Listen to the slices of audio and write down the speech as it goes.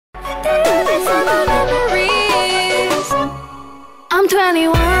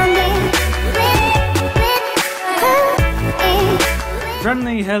21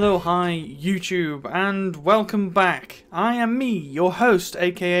 Friendly hello hi YouTube and welcome back. I am me, your host,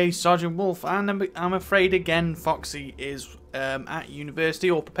 aka Sergeant Wolf, and I'm afraid again Foxy is at university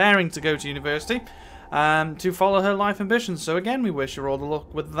or preparing to go to university to follow her life ambitions. So again, we wish her all the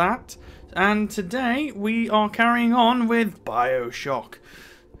luck with that. And today we are carrying on with Bioshock.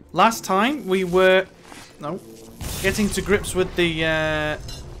 Last time we were getting to grips with the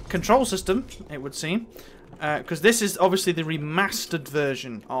control system, it would seem. Because this is obviously the remastered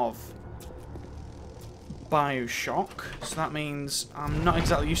version of Bioshock, so that means I'm not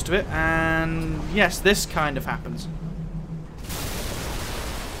exactly used to it, and yes, this kind of happens.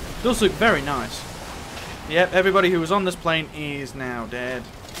 Does look very nice. Yep, everybody who was on this plane is now dead.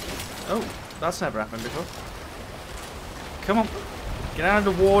 Oh, that's never happened before. Come on, get out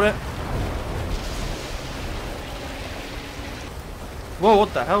of the water. Whoa,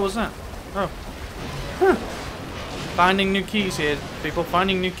 what the hell was that? Oh. Huh. Finding new keys here, people.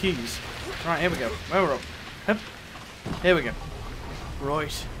 Finding new keys. Right, here we go. Where we're up. Yep. Here we go.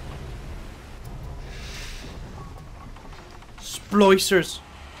 Right. Splicers.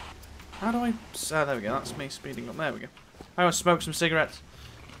 How do I... Oh, there we go. That's me speeding up. There we go. I want to smoke some cigarettes.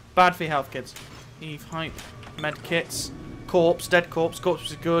 Bad for your health, kids. Eve hype. Med kits. Corpse. Dead corpse. Corpse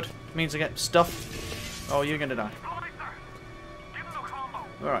is good. Means I get stuff. Oh, you're gonna die.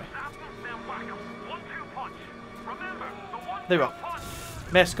 Alright. There you are.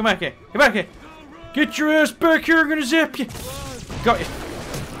 Miss, come back here. Come back here. Get your ass back here. I'm gonna zap you. Got you.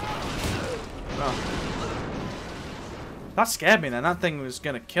 Oh. That scared me then. That thing was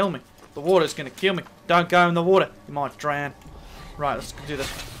gonna kill me. The water's gonna kill me. Don't go in the water. You might drown. Right, let's do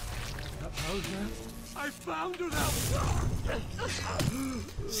this. I found it out.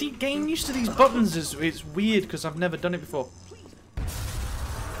 See, getting used to these buttons is weird because I've never done it before.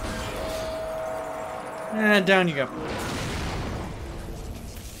 And down you go.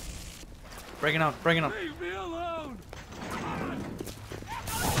 Bring it on, bring it on. Leave me alone.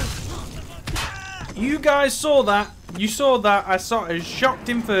 You guys saw that. You saw that. I shocked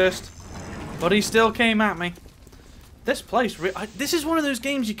him first. But he still came at me. This place, this is one of those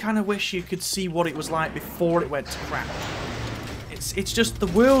games you kind of wish you could see what it was like before it went to crap. It's just the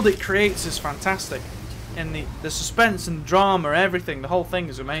world it creates is fantastic. And the suspense and drama, everything, the whole thing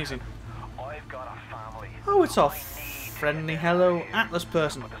is amazing. Oh, it's our friendly hello Atlas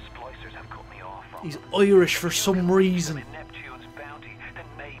person. He's Irish for some reason.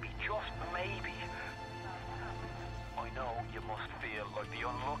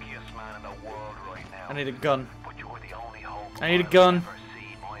 I need a gun. I need a gun.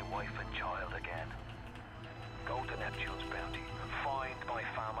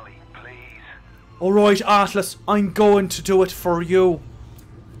 Alright, Atlas, I'm going to do it for you.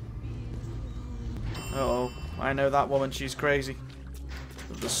 Uh-oh, I know that woman, she's crazy.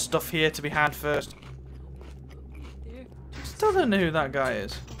 There's stuff here to be had first. Still don't know who that guy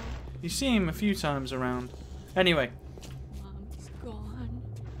is. You see him a few times around. Anyway. Mom's gone.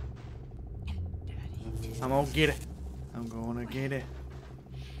 I'm gonna get it. I'm gonna get it.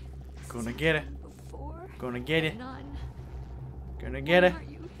 Gonna get it. Gonna get it. Gonna get it.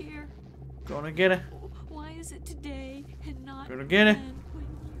 Gonna get it. Why is it today and not gonna get it.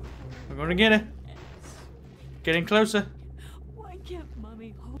 I'm gonna get it. Getting closer. Why can't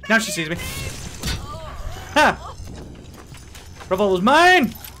Mommy hold Now she sees me. Ha! Revolver's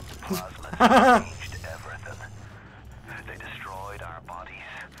mine!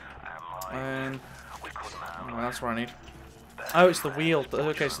 And oh, that's what I need. Oh, it's the wheel.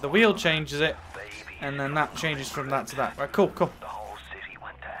 Okay, so the wheel changes it, and then that changes from that to that. Right, cool, cool. The whole city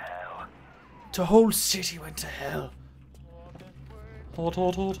went to hell. The whole city went to hell.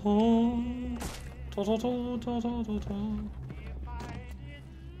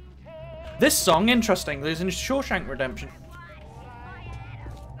 This song, interesting, there's in Shawshank Redemption.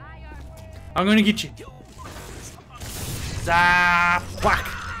 I'm gonna get you. Zap! Whack!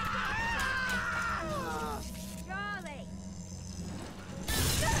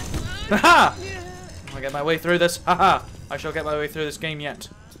 Haha! I'll get my way through this. Haha! I shall get my way through this game yet.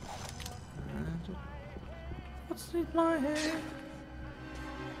 What's in my head?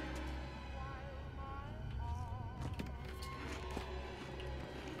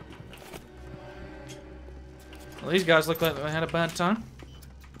 Well, these guys look like they had a bad time.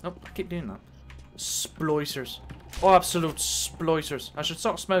 Oh, I keep doing that. Splicers. Oh, absolute splicers. I should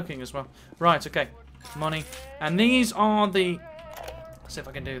stop smoking as well. Right, okay. Money. And these are the... Let's see if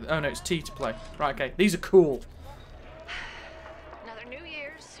I can do... Oh, no, it's T to play. Right, okay. These are cool. Another New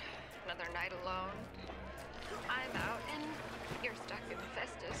Year's. Another night alone. I'm out and you're stuck in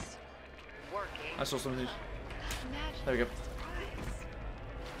Festus. Working. I saw some of these. Imagine There we go. the surprise.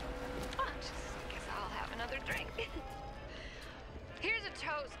 I just guess I'll have another drink. Here's a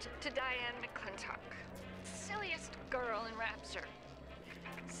toast to Diane McClintock. Silliest girl in Rapture.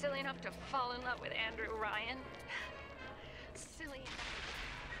 Silly enough to fall in love with Andrew Ryan. Silly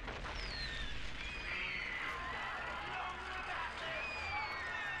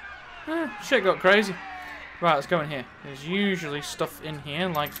enough. Shit got crazy. Right, let's go in here. There's usually stuff in here,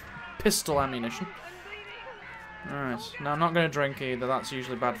 like pistol ammunition. Alright, now I'm not going to drink either. That's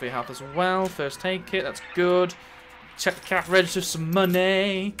usually bad for your health as well. First aid kit, that's good. Check the cash register, some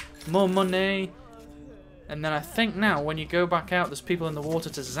money. More money. And then I think now, when you go back out, there's people in the water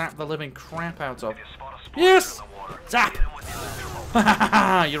to zap the living crap out of. Yes! Zap!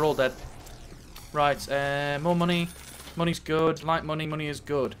 You're all dead. Right, more money. Money's good. Light money. Money is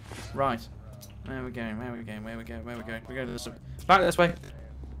good. Right. Where we going? Where we going? Where we going? Where we going? We're going to this. Back this way.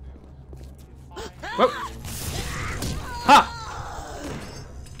 Whoa! Ha!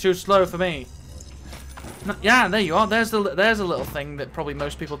 Too slow for me. No, yeah, there you are. There's a little thing that probably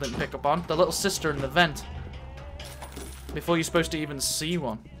most people didn't pick up on. The little sister in the vent. Before you're supposed to even see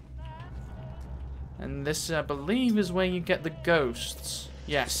one. And this, I believe, is where you get the ghosts.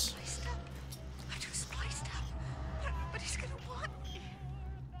 Yes.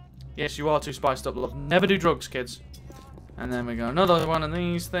 Yes, you are too spiced up, love. Never do drugs, kids. And then we got another one of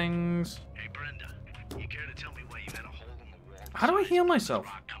these things. Hey Brenda, you care to tell me why you had a hole in the wall? How do I heal myself?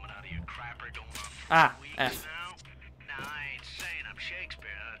 Coming out of your crapper going on Ah, 3 weeks F. now? Nah, I ain't saying I'm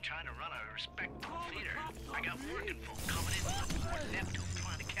Shakespeare. I'm trying to run a respectable theater. I got working folk coming in from Port Neptune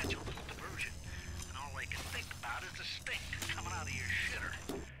trying to catch up with diversion. And all I can think about is the stink coming out of your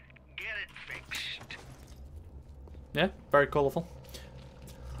shitter. Get it fixed. Yeah, very colourful.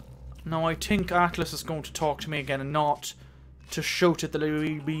 Now I think Atlas is going to talk to me again and not to shout at the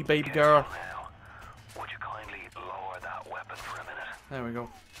little wee baby girl. Now, would you kindly lower that weapon for a minute? There we go.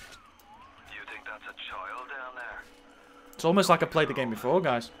 You think that's a child down there? It's almost like I played the game before,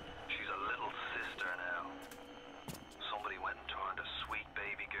 guys. She's a little sister now. Somebody went and turned a sweet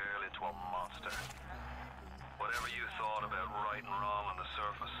baby girl into a monster. Whatever you thought about right and wrong on the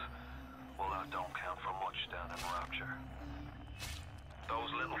surface, well, that don't count for much down in Rapture.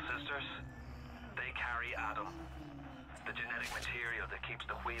 Those little sisters, they carry Adam, the genetic material that keeps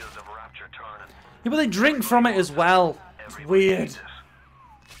the wheels of Rapture turning. Yeah, but they drink from it as well. It's weird.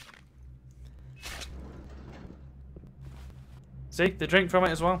 See, they drink from it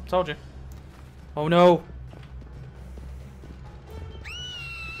as well. Told you. Oh no.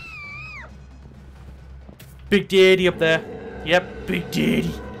 Big Daddy up there. Yep, Big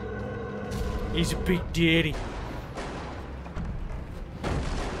Daddy. He's a Big Daddy.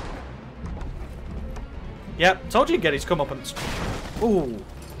 Yep, told you he'd get his comeuppance. Ooh.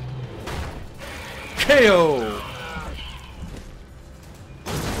 KO!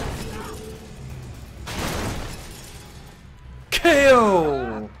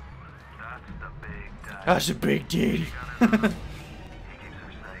 KO! That's a big daddy. Can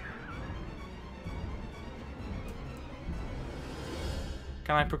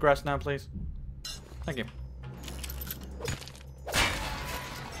I progress now, please? Thank you.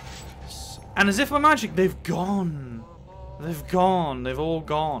 And as if by magic, they've gone. They've gone. They've all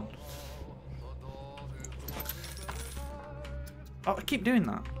gone. Oh, I keep doing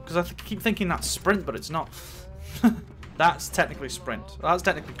that. Because I keep thinking that's sprint, but it's not. That's technically sprint. That's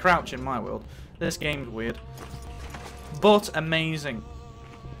technically crouch in my world. This game's weird. But amazing.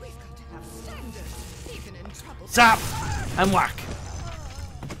 Zap! And whack.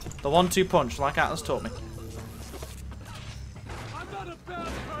 The 1-2 punch, like Atlas taught me.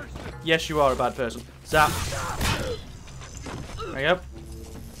 Yes, you are a bad person. Zap. There you go.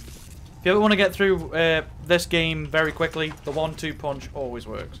 If you ever want to get through this game very quickly, the 1-2 punch always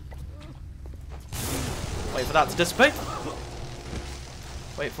works. Wait for that to dissipate.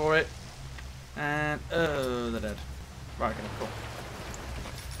 Wait for it. And, oh, they're dead. Right, okay, cool.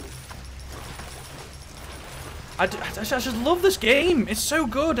 I just love this game. It's so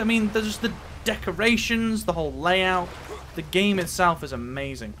good. I mean, there's the decorations, the whole layout. The game itself is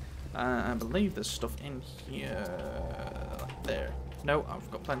amazing. I believe there's stuff in here. There. No,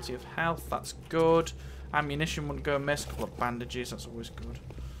 I've got plenty of health. That's good. Ammunition wouldn't go amiss. A couple of bandages. That's always good.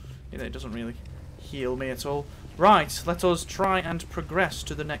 You know, it doesn't really heal me at all. Right, let us try and progress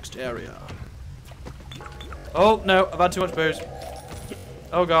to the next area. Oh, no. I've had too much booze.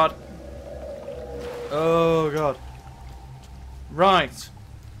 Oh, God. Oh, God. Right.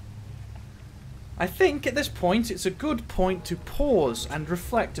 I think at this point it's a good point to pause and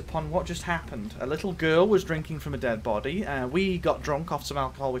reflect upon what just happened. A little girl was drinking from a dead body, we got drunk off some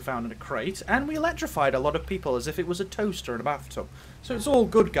alcohol we found in a crate, and we electrified a lot of people as if it was a toaster in a bathtub. So it's all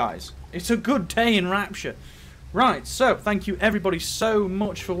good, guys. It's a good day in Rapture. Right, so thank you everybody so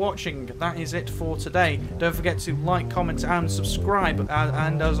much for watching. That is it for today. Don't forget to like, comment and subscribe,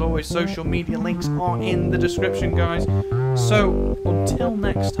 and as always, social media links are in the description, guys. So until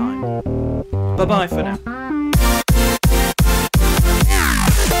next time, bye bye for now.